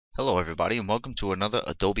Hello everybody and welcome to another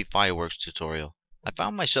Adobe Fireworks tutorial. I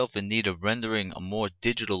found myself in need of rendering a more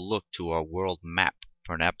digital look to our world map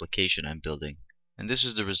for an application I'm building, and this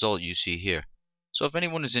is the result you see here. So if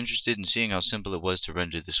anyone is interested in seeing how simple it was to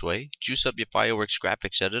render this way, juice up your Fireworks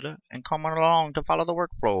graphics editor and come on along to follow the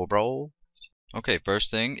workflow, bro. Okay,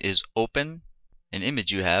 first thing is open an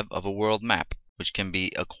image you have of a world map, which can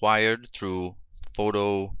be acquired through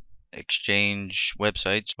photo exchange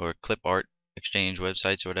websites or clip art exchange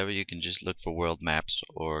websites or whatever. You can just look for world maps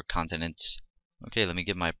or continents. Okay, let me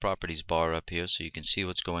get my properties bar up here so you can see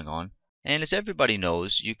what's going on. And as everybody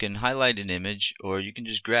knows, you can highlight an image, or you can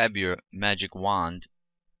just grab your magic wand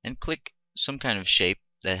and click some kind of shape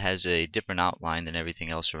that has a different outline than everything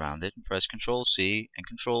else around it, and press Ctrl C and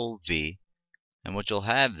Ctrl V, and what you'll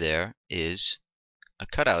have there is a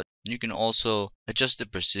cutout. You can also adjust the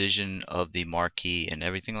precision of the marquee and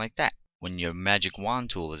everything like that when your magic wand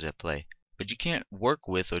tool is at play. But you can't work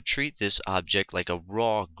with or treat this object like a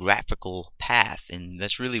raw graphical path, and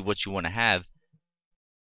that's really what you want to have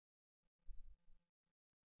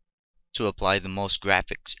to apply the most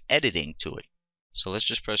graphics editing to it. So let's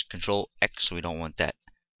just press Ctrl X, we don't want that.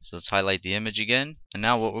 So let's highlight the image again, and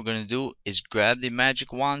now what we're going to do is grab the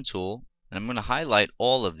magic wand tool, and I'm going to highlight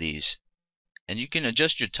all of these. And you can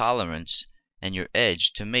adjust your tolerance and your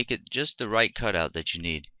edge to make it just the right cutout that you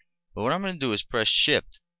need. But what I'm going to do is press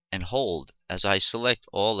Shift and hold as I select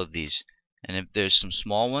all of these. And if there's some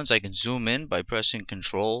small ones, I can zoom in by pressing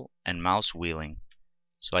Control and mouse wheeling,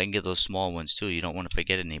 so I can get those small ones too. You don't want to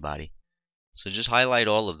forget anybody. So just highlight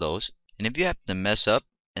all of those. And if you happen to mess up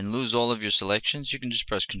and lose all of your selections, you can just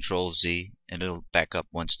press Control Z and it'll back up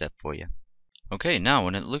one step for you. Okay, now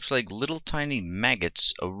when it looks like little tiny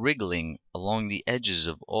maggots are wriggling along the edges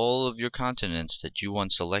of all of your continents that you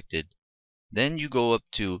once selected, then you go up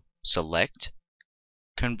to Select,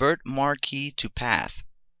 Convert Marquee to Path,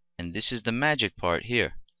 and this is the magic part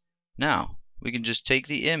here. Now we can just take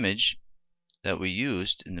the image that we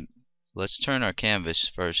used in the, let's turn our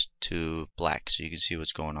canvas first to black so you can see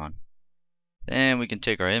what's going on. Then we can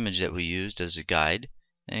take our image that we used as a guide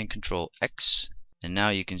and Control X, and now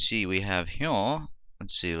you can see we have here,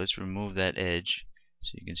 let's remove that edge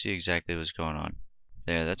so you can see exactly what's going on.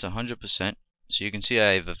 There, that's 100%. So you can see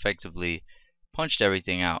I've effectively punched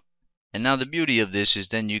everything out. And now the beauty of this is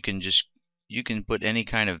then you can put any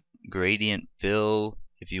kind of gradient fill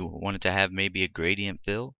if you wanted to have maybe a gradient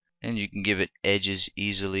fill, and you can give it edges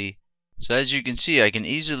easily. So as you can see, I can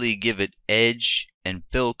easily give it edge and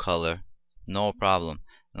fill color, no problem.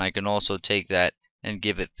 And I can also take that and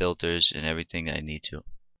give it filters and everything that I need to.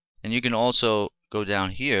 And you can also go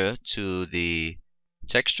down here to the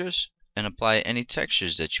textures and apply any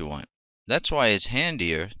textures that you want. That's why it's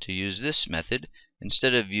handier to use this method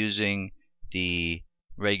instead of using the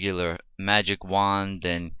regular magic wand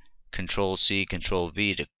and Control C, Control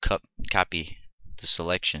V to copy the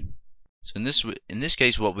selection. So in this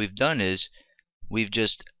case, what we've done is we've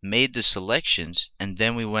just made the selections, and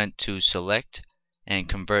then we went to Select and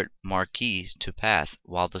Convert Marquee to Path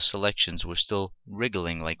while the selections were still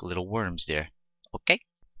wriggling like little worms there. Okay?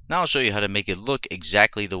 Now I'll show you how to make it look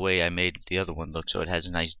exactly the way I made the other one look, so it has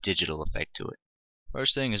a nice digital effect to it.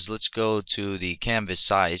 First thing is, let's go to the canvas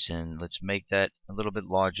size and let's make that a little bit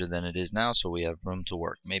larger than it is now so we have room to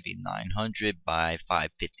work. Maybe 900 by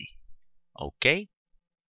 550. Okay?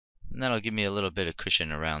 And that'll give me a little bit of cushion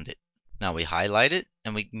around it. Now we highlight it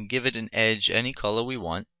and we can give it an edge any color we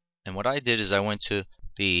want. And what I did is I went to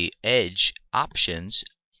the edge options,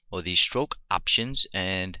 or the stroke options,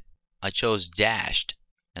 and I chose dashed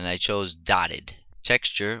and I chose dotted.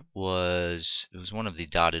 Texture was one of the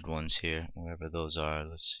dotted ones here, wherever those are.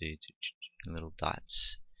 Let's see, little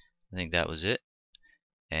dots. I think that was it.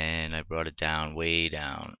 And I brought it down, way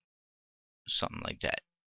down, something like that.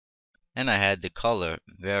 And I had the color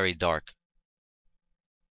very dark,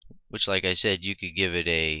 which, like I said, you could give it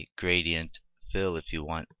a gradient fill if you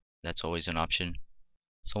want. That's always an option.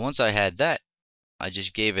 So once I had that, I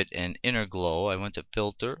just gave it an inner glow. I went to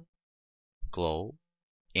Filter, Glow,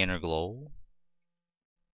 Inner Glow,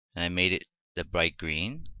 and I made it the bright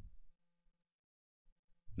green.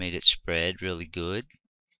 Made it spread really good.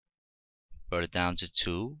 Brought it down to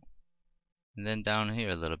 2, and then down here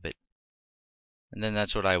a little bit. And then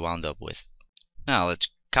that's what I wound up with. Now let's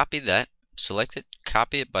copy that, select it,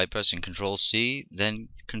 copy it by pressing Control C, then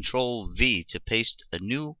Control V to paste a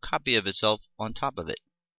new copy of itself on top of it.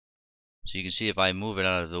 So you can see if I move it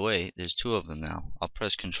out of the way, there's 2 of them now. I'll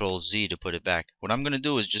press Control Z to put it back. What I'm going to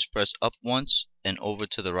do is just press up once and over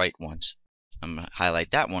to the right once. I'm going to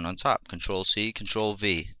highlight that one on top. Control C, Control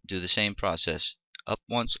V. Do the same process. Up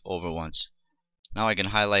once, over once. Now I can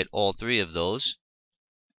highlight all 3 of those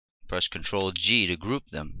press Control G to group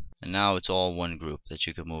them. And now it's all one group that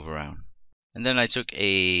you can move around. And then I took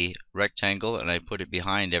a rectangle and I put it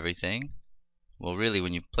behind everything. Well, really,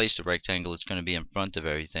 when you place the rectangle, it's going to be in front of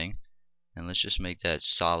everything. And let's just make that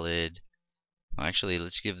solid. Actually,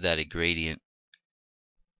 let's give that a gradient.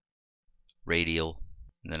 Radial.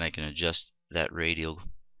 And then I can adjust that radial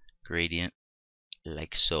gradient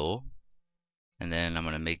like so. And then I'm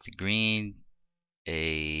going to make the green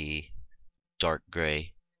a dark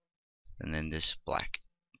gray. And then this black.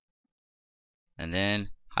 And then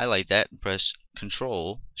highlight that and press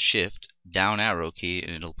Control Shift down arrow key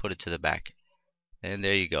and it'll put it to the back. And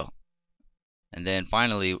there you go. And then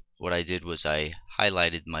finally what I did was I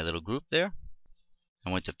highlighted my little group there.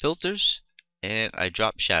 I went to filters and I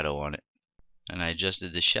dropped shadow on it. And I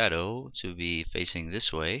adjusted the shadow to be facing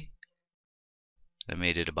this way. I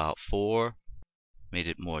made it about 4, made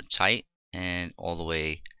it more tight and all the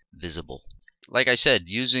way visible. Like I said,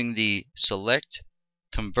 using the select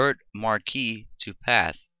convert marquee to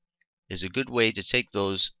path is a good way to take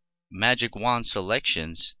those magic wand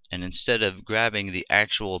selections, and instead of grabbing the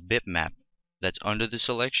actual bitmap that's under the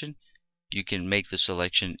selection, you can make the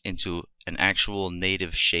selection into an actual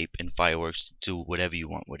native shape in Fireworks to do whatever you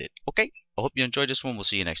want with it. Okay, I hope you enjoyed this one. We'll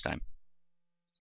see you next time.